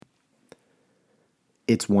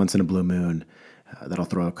it's once in a blue moon that I'll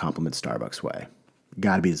throw a compliment Starbucks way.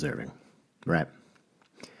 Got to be deserving, right?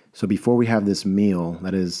 So before we have this meal,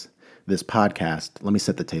 that is this podcast, let me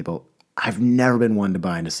set the table. I've never been one to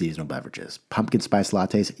buy into seasonal beverages. Pumpkin spice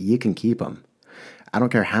lattes, you can keep them. I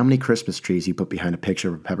don't care how many Christmas trees you put behind a picture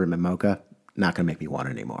of a peppermint mocha, not going to make me want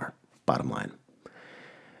it anymore. Bottom line.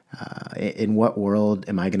 In what world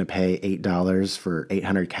am I going to pay $8 for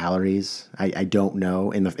 800 calories? I don't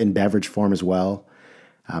know. In beverage form as well.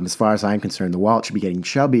 As far as I'm concerned, the wallet should be getting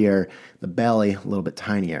chubbier, the belly a little bit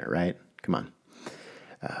tinier, right? Come on.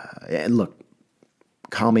 And look,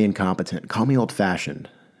 call me incompetent, call me old-fashioned,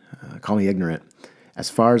 call me ignorant. As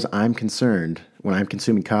far as I'm concerned, when I'm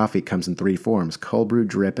consuming coffee, it comes in three forms: cold brew,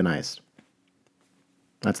 drip, and iced.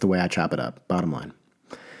 That's the way I chop it up, bottom line.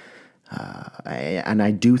 And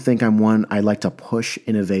I do think I like to push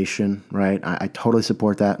innovation, right? I totally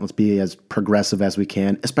support that. Let's be as progressive as we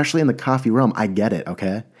can, especially in the coffee realm. I get it,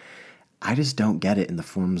 okay? I just don't get it in the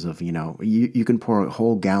forms of, you can pour a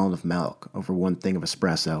whole gallon of milk over one thing of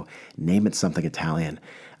espresso, name it something Italian.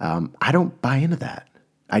 I don't buy into that.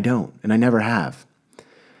 I don't, and I never have.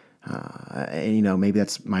 Maybe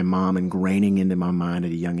that's my mom ingraining into my mind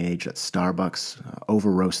at a young age that Starbucks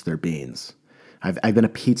over-roast their beans. I've been a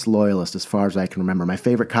Peet's loyalist as far as I can remember. My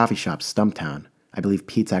favorite coffee shop, Stumptown. I believe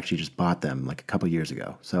Peet's actually just bought them like a couple years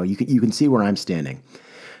ago. So you can see where I'm standing.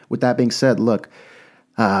 With that being said, look,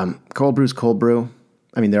 cold brew's cold brew.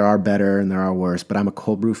 I mean, there are better and there are worse, but I'm a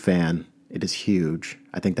cold brew fan. It is huge.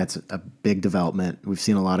 I think that's a big development. We've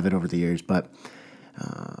seen a lot of it over the years, but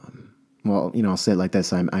I'll say it like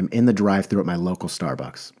this. I'm in the drive-thru at my local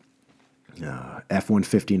Starbucks.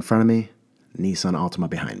 F-150 in front of me, Nissan Altima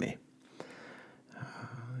behind me.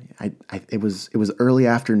 It was early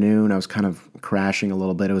afternoon. I was kind of crashing a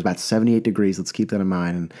little bit. It was about 78 degrees. Let's keep that in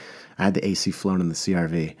mind. And I had the AC flown in the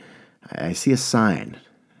CRV. I see a sign.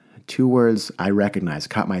 Two words I recognize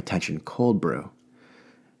caught my attention: cold brew.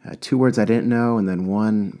 Two words I didn't know, and then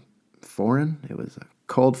one foreign. It was a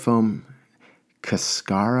cold foam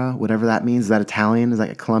cascara, whatever that means. Is that Italian? Is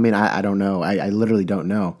that Colombian? I don't know. I literally don't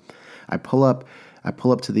know. I pull up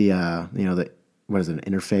to the what is it,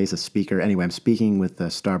 an interface, a speaker? Anyway, I'm speaking with a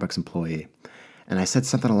Starbucks employee, and I said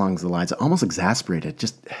something along the lines, almost exasperated.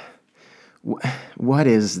 Just, what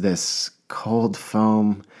is this cold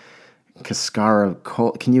foam cascara?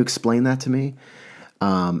 Can you explain that to me?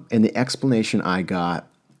 And the explanation I got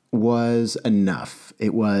was enough.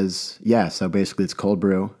 It was, so basically it's cold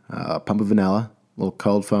brew, a pump of vanilla, a little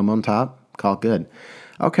cold foam on top, call it good.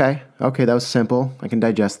 Okay, that was simple. I can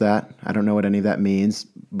digest that. I don't know what any of that means,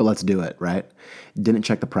 but let's do it, right? Didn't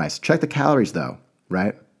check the price. Check the calories, though,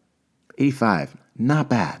 right? 85, not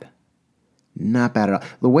bad. Not bad at all.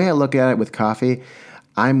 The way I look at it with coffee,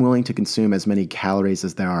 I'm willing to consume as many calories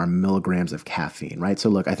as there are milligrams of caffeine, right? So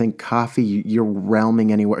look, I think coffee, you're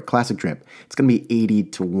realming anywhere. Classic drip, it's going to be 80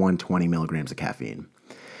 to 120 milligrams of caffeine.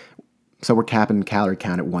 So we're capping calorie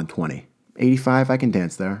count at 120. 85, I can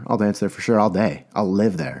dance there. I'll dance there for sure all day. I'll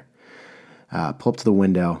live there. Pull up to the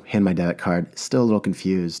window, hand my debit card, still a little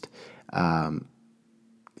confused.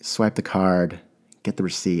 Swipe the card, get the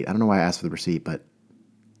receipt. I don't know why I asked for the receipt, but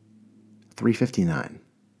 $3.59.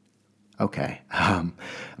 Okay. I'm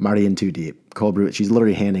already in too deep. Cold brew, she's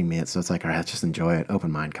literally handing me it, so it's like, all right, let's just enjoy it.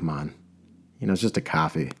 Open mind, come on. It's just a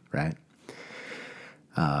coffee, right?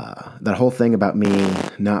 That whole thing about me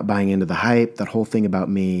not buying into the hype, that whole thing about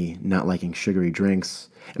me not liking sugary drinks,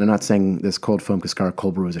 and I'm not saying this cold foam cascara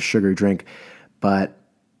cold brew is a sugary drink, but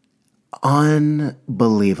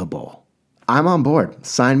unbelievable. I'm on board.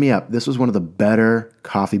 Sign me up. This was one of the better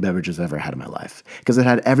coffee beverages I've ever had in my life because it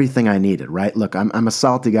had everything I needed, right? Look, I'm a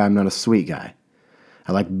salty guy. I'm not a sweet guy.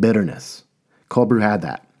 I like bitterness. Cold brew had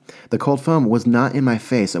that. The cold foam was not in my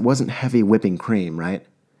face. It wasn't heavy whipping cream, right?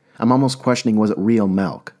 I'm almost questioning, was it real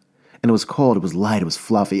milk? And it was cold. It was light. It was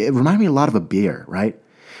fluffy. It reminded me a lot of a beer, right?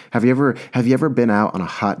 Have you ever been out on a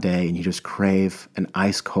hot day and you just crave an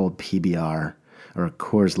ice cold PBR or a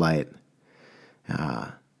Coors Light?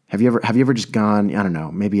 Have you ever just gone, I don't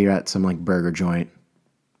know, maybe you're at some like burger joint,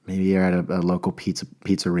 maybe you're at a local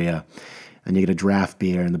pizzeria, and you get a draft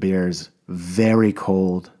beer, and the beer is very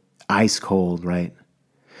cold, ice cold, right?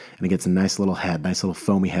 And it gets a nice little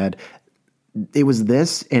foamy head. It was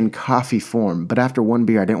this in coffee form, but after one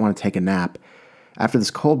beer, I didn't want to take a nap. After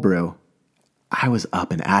this cold brew, I was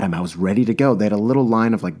up and at 'em. I was ready to go. They had a little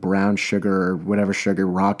line of like brown sugar or whatever sugar,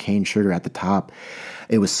 raw cane sugar at the top.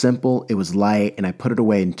 It was simple, it was light, and I put it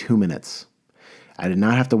away in 2 minutes. I did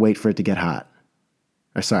not have to wait for it to get hot.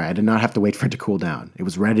 I did not have to wait for it to cool down. It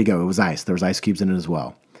was ready to go. It was ice. There was ice cubes in it as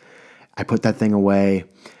well. I put that thing away.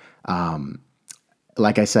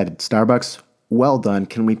 Like I said, Starbucks, well done.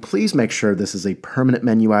 Can we please make sure this is a permanent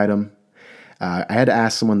menu item? I had to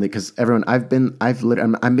ask someone because everyone, I'm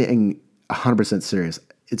being 100% serious.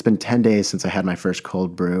 It's been 10 days since I had my first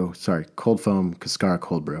cold foam Cascara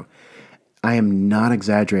cold brew. I am not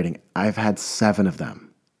exaggerating. I've had 7 of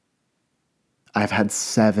them. I've had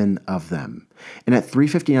 7 of them. And at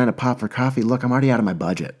 $3.59 a pop for coffee, look, I'm already out of my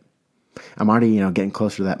budget. I'm already, getting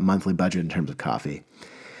closer to that monthly budget in terms of coffee.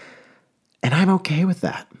 And I'm okay with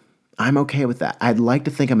that. I'm okay with that. I'd like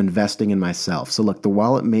to think I'm investing in myself. So look, the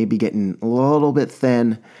wallet may be getting a little bit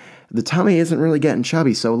thin. The tummy isn't really getting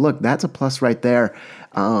chubby. So look, that's a plus right there.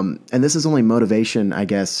 And this is only motivation, I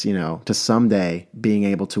guess, to someday being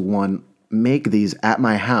able to, make these at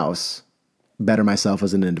my house, better myself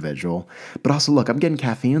as an individual. But also, look, I'm getting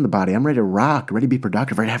caffeine in the body. I'm ready to rock, ready to be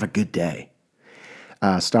productive, ready to have a good day.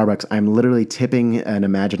 Starbucks, I'm literally tipping an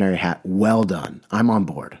imaginary hat. Well done. I'm on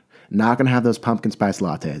board. Not going to have those pumpkin spice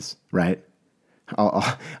lattes, right?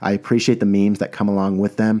 I appreciate the memes that come along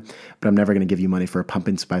with them, but I'm never going to give you money for a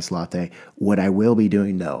pumpkin spice latte. What I will be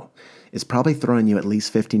doing, though, is probably throwing you at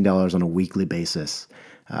least $15 on a weekly basis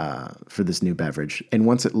for this new beverage. And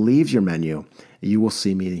once it leaves your menu, you will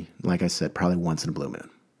see me, like I said, probably once in a blue moon.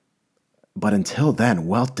 But until then,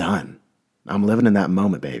 well done. I'm living in that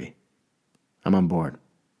moment, baby. I'm on board.